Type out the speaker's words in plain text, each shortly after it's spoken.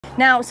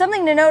Now,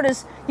 something to note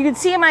is you can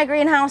see in my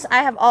greenhouse,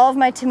 I have all of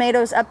my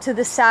tomatoes up to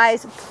this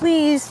size.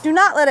 Please do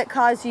not let it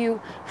cause you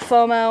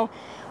FOMO.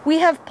 We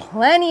have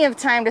plenty of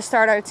time to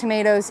start our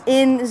tomatoes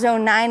in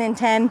zone 9 and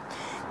 10.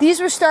 These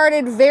were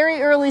started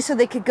very early so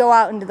they could go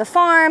out into the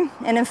farm.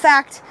 And in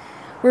fact,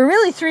 we're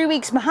really 3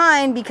 weeks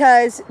behind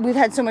because we've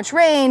had so much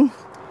rain.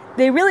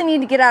 They really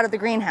need to get out of the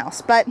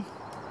greenhouse, but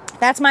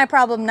that's my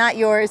problem, not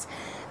yours.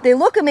 They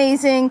look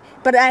amazing,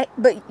 but I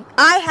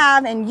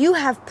have, and you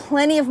have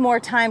plenty of more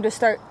time to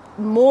start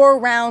more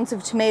rounds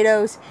of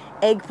tomatoes,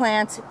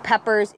 eggplants, peppers.